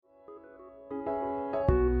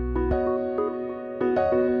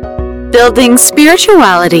building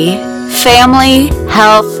spirituality, family,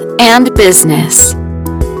 health, and business.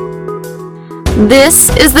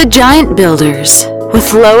 This is the Giant Builders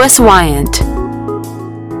with Lois Wyant.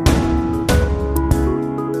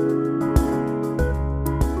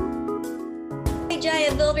 Hey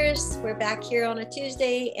Giant Builders, we're back here on a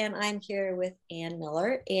Tuesday and I'm here with Ann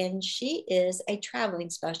Miller and she is a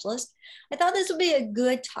traveling specialist. I thought this would be a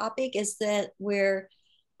good topic is that we're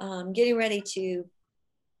getting ready to,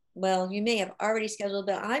 well, you may have already scheduled,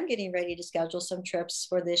 but I'm getting ready to schedule some trips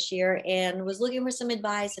for this year and was looking for some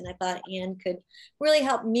advice. And I thought Ann could really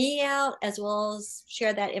help me out as well as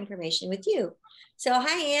share that information with you. So,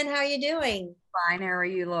 hi, Ann, how are you doing? Fine. How are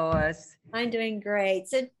you, Lois? I'm doing great.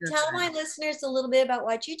 So, tell my listeners a little bit about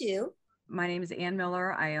what you do. My name is Ann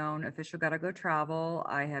Miller. I own Official Gotta Go Travel.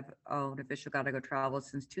 I have owned Official Gotta Go Travel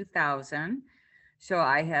since 2000. So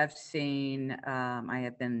I have seen, I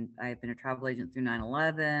have been a travel agent through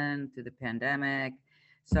 9/11, through the pandemic.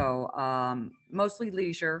 So mostly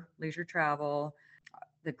leisure travel,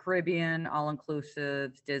 the Caribbean, all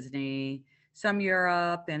inclusive, Disney, some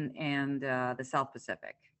Europe, and the South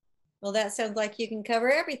Pacific. Well, that sounds like you can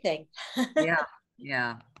cover everything.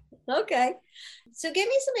 Yeah. Okay. So give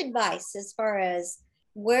me some advice as far as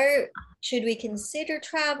where should we consider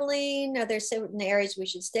traveling? Are there certain areas we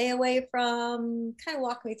should stay away from? Kind of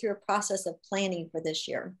walk me through a process of planning for this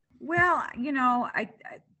year. Well,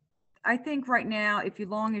 I think right now, if you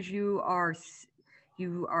long as you are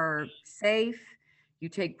safe, you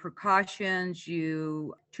take precautions.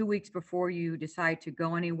 You 2 weeks before you decide to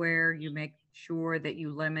go anywhere, you make sure that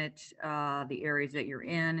you limit the areas that you're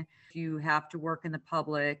in. If you have to work in the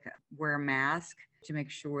public, wear a mask to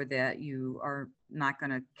make sure that you are not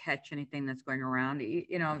going to catch anything that's going around.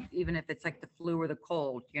 Even if it's like the flu or the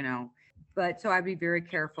cold. But so I'd be very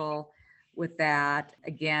careful with that.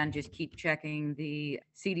 Again, just keep checking the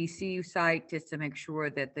CDC site just to make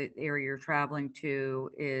sure that the area you're traveling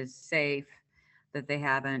to is safe, that they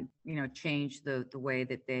haven't, changed the way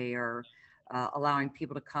that they are allowing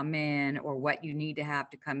people to come in or what you need to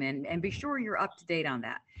have to come in, and be sure you're up to date on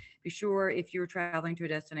that. Be sure if you're traveling to a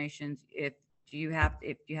destination, if you have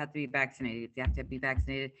to be vaccinated, if you have to be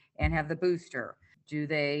vaccinated and have the booster. Do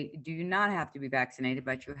you not have to be vaccinated,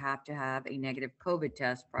 but you have to have a negative COVID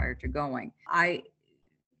test prior to going? I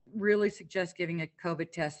really suggest giving a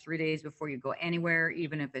COVID test 3 days before you go anywhere,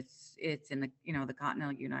 even if it's in the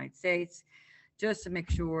continental United States, just to make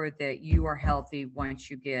sure that you are healthy once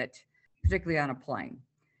you get, particularly on a plane,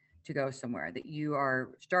 to go somewhere, that you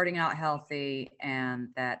are starting out healthy and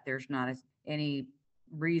that there's not any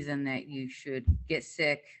reason that you should get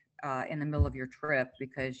sick in the middle of your trip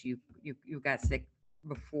because you got sick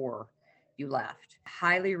before you left.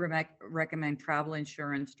 Highly recommend travel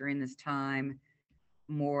insurance during this time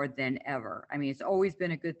more than ever. I mean, it's always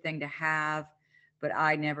been a good thing to have, but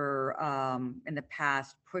I never in the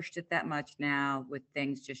past pushed it that much. Now with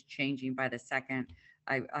things just changing by the second,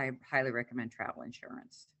 I highly recommend travel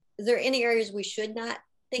insurance. Is there any areas we should not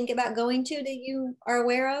think about going to that you are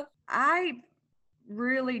aware of? I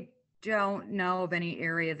really don't know of any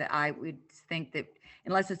area that I would think that,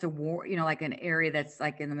 unless it's a war, like an area that's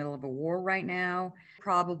like in the middle of a war right now,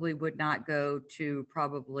 probably would not go to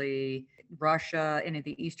probably Russia, any of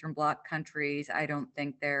the Eastern Bloc countries. I don't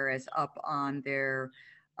think they're as up on their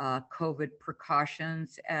COVID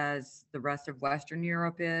precautions as the rest of Western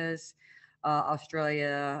Europe is.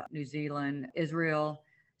 Australia, New Zealand, Israel.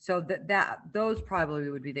 So that those probably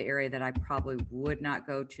would be the area that I probably would not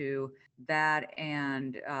go to. That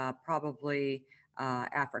and probably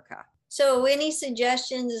Africa. So any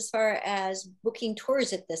suggestions as far as booking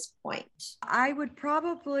tours at this point? I would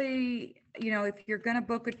probably, if you're going to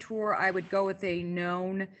book a tour, I would go with a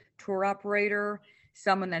known tour operator,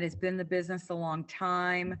 someone that has been in the business a long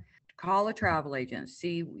time. Call a travel agent,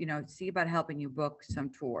 see about helping you book some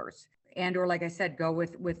tours. And, or like I said, go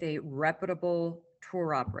with a reputable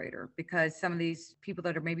tour operator, because some of these people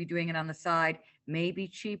that are maybe doing it on the side may be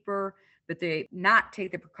cheaper, but they not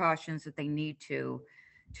take the precautions that they need to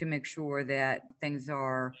make sure that things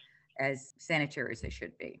are as sanitary as they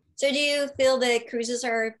should be. So do you feel that cruises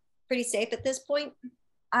are pretty safe at this point?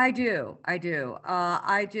 I do.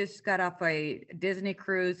 I just got off a Disney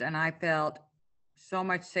cruise and I felt so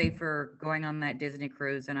much safer going on that Disney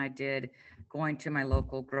cruise than I did going to my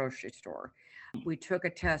local grocery store. We took a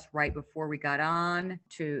test right before we got on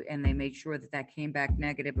and they made sure that came back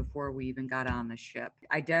negative before we even got on the ship.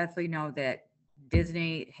 I definitely know that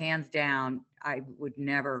Disney, hands down, I would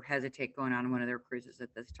never hesitate going on one of their cruises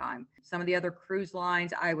at this time. Some of the other cruise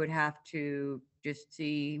lines, I would have to just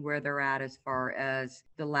see where they're at as far as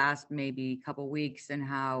the last maybe couple weeks and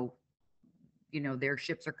how their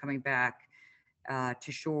ships are coming back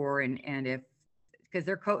to shore, and if because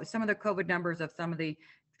some of the COVID numbers of some of the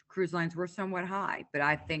cruise lines were somewhat high, but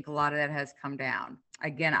I think a lot of that has come down.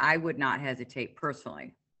 Again, I would not hesitate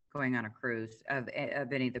personally going on a cruise of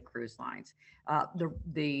any of the cruise lines.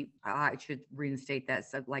 I should reinstate that.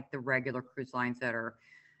 So like the regular cruise lines that are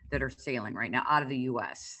sailing right now out of the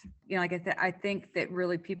U.S. Like I think that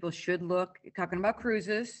really people should look, talking about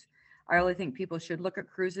cruises. I really think people should look at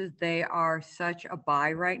cruises. They are such a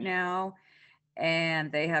buy right now,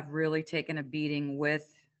 and they have really taken a beating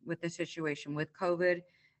with the situation with COVID.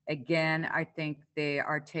 Again, I think they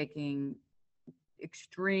are taking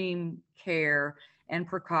extreme care and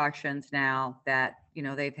precautions now that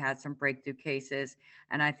they've had some breakthrough cases,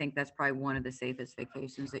 and I think that's probably one of the safest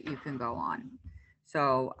vacations that you can go on.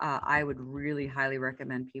 So I would really highly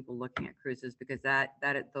recommend people looking at cruises, because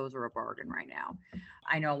those are a bargain right now.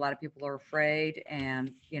 I know a lot of people are afraid,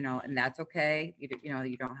 and and that's okay.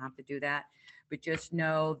 You don't have to do that, but just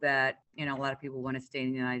know that a lot of people want to stay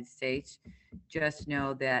in the United States. Just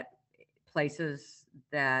know that places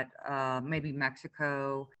that maybe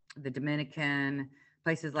Mexico, the Dominican,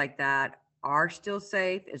 places like that are still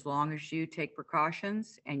safe as long as you take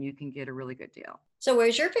precautions, and you can get a really good deal. So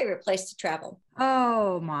where's your favorite place to travel?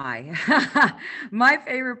 Oh my, my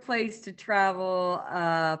favorite place to travel,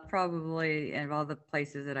 probably, and of all the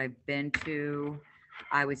places that I've been to,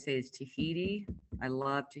 I would say is Tahiti. I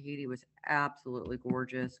love Tahiti. It was absolutely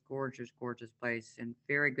gorgeous, gorgeous, gorgeous place, and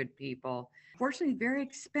very good people. Fortunately, very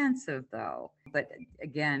expensive though, but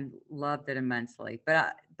again, loved it immensely.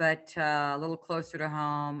 But a little closer to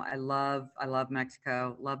home, I love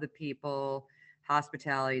Mexico. Love the people,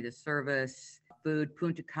 hospitality, the service, food.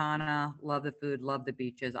 Punta Cana, love the food, love the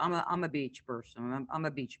beaches. I'm a beach person. I'm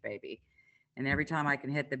a beach baby, and every time I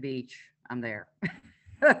can hit the beach, I'm there.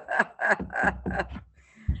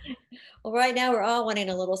 Well, right now we're all wanting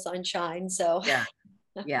a little sunshine. So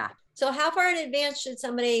yeah. So how far in advance should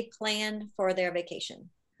somebody plan for their vacation?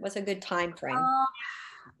 What's a good time frame?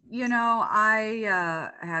 I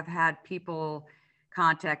have had people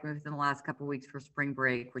contact me within the last couple of weeks for spring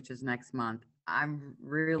break, which is next month. I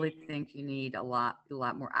really think you need a lot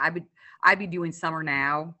more. I'd be doing summer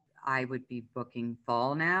now. I would be booking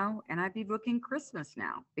fall now, and I'd be booking Christmas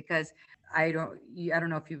now, because I don't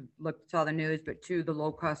know if you saw the news, but two of the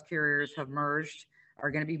low cost carriers are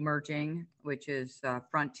going to be merging, which is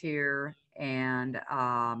Frontier and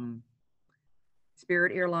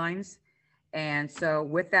Spirit Airlines. And so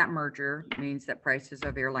with that merger means that prices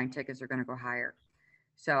of airline tickets are going to go higher.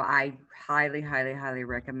 So I highly, highly, highly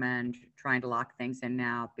recommend trying to lock things in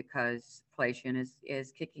now, because inflation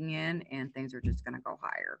is kicking in and things are just going to go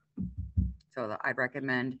higher. So I'd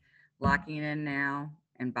recommend locking in now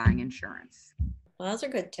and buying insurance. Well, those are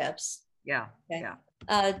good tips. Yeah. Okay.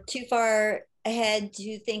 Yeah. Too far ahead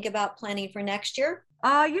to think about planning for next year?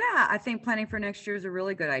 Yeah, I think planning for next year is a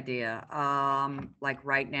really good idea. Like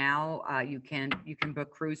right now, you can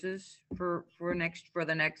book cruises for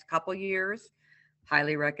the next couple years.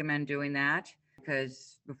 Highly recommend doing that,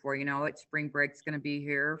 because before you know it, spring break's going to be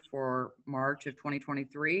here for March of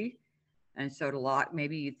 2023. And so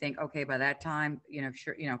maybe you think, okay, by that time,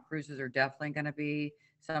 sure, cruises are definitely going to be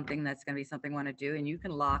something you want to do, and you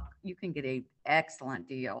can get a excellent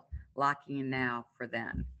deal locking in now for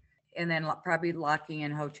then. And then probably locking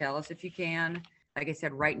in hotels if you can. Like I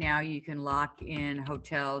said, right now you can lock in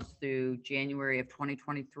hotels through January of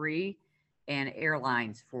 2023, and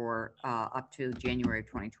airlines for up to January of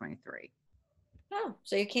 2023. Oh,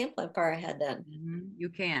 so you can plan far ahead then. Mm-hmm. You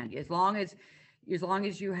can, as long as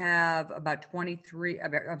you have about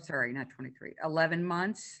 11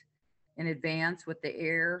 months in advance with the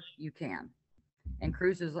air, you can. And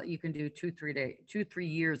cruises, you can do 2-3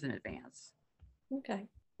 years in advance. Okay.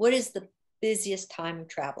 What is the busiest time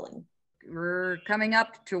traveling? We're coming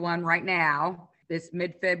up to one right now. This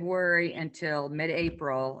mid-February until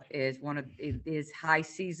mid-April is high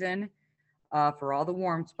season for all the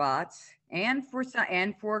warm spots, and for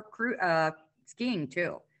skiing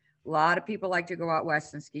too. A lot of people like to go out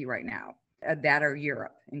west and ski right now, that or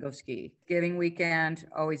Europe, and go ski. Thanksgiving weekend,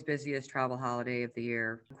 always busiest travel holiday of the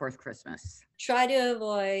year. Of course, Christmas. Try to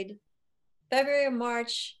avoid February,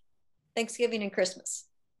 March, Thanksgiving, and Christmas.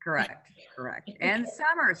 Correct. And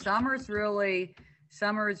summer's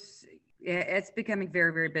it's becoming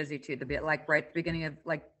very, very busy too. The bit like right at the beginning of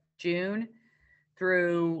like June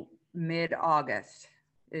through mid-August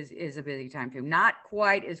is a busy time too. Not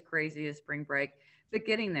quite as crazy as spring break, but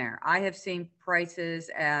getting there. I have seen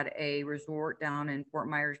prices at a resort down in Fort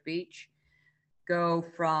Myers Beach go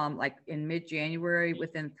from, like, in mid-January,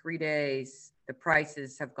 within 3 days, the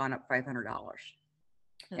prices have gone up $500.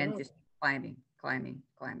 And climbing,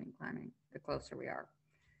 the closer we are.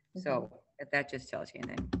 So if that just tells you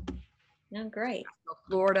anything. No, great.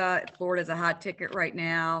 So Florida's a hot ticket right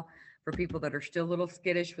now for people that are still a little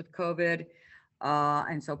skittish with COVID.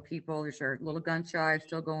 And so people are a little gun shy,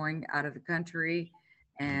 still going out of the country.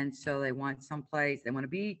 And so they want a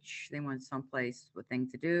beach, they want someplace with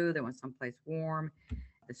things to do, they want someplace warm.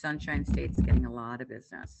 The Sunshine State's getting a lot of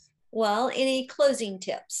business. Well, any closing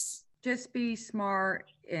tips? Just be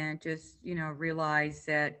smart and just, realize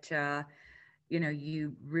that,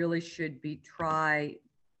 you really should try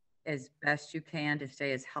as best you can to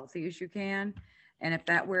stay as healthy as you can. And if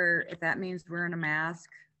that means wearing a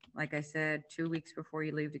mask, like I said, 2 weeks before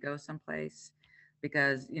you leave to go someplace,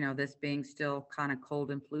 because, this being still kind of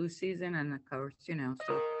cold and flu season, and of course,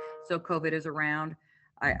 so COVID is around,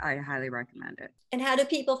 I highly recommend it. And how do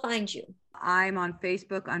people find you? I'm on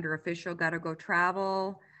Facebook under Official Gotta Go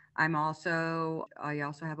Travel. I also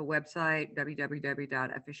have a website,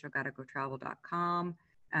 www.officialgottagotravel.com,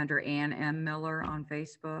 under Ann M. Miller on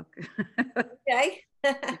Facebook. Okay.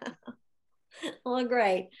 Well,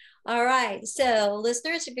 great. All right. So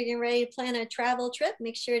listeners, if you're getting ready to plan a travel trip,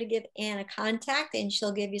 make sure to give Ann a contact and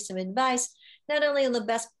she'll give you some advice, not only on the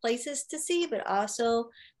best places to see, but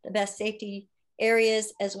also the best safety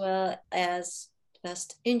areas, as well as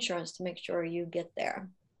best insurance to make sure you get there.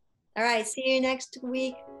 All right. See you next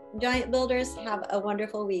week. Giant Builders, have a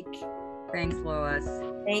wonderful week. Thanks, Lois.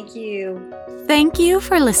 Thank you. Thank you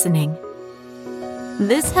for listening.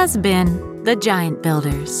 This has been The Giant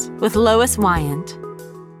Builders with Lois Wyant.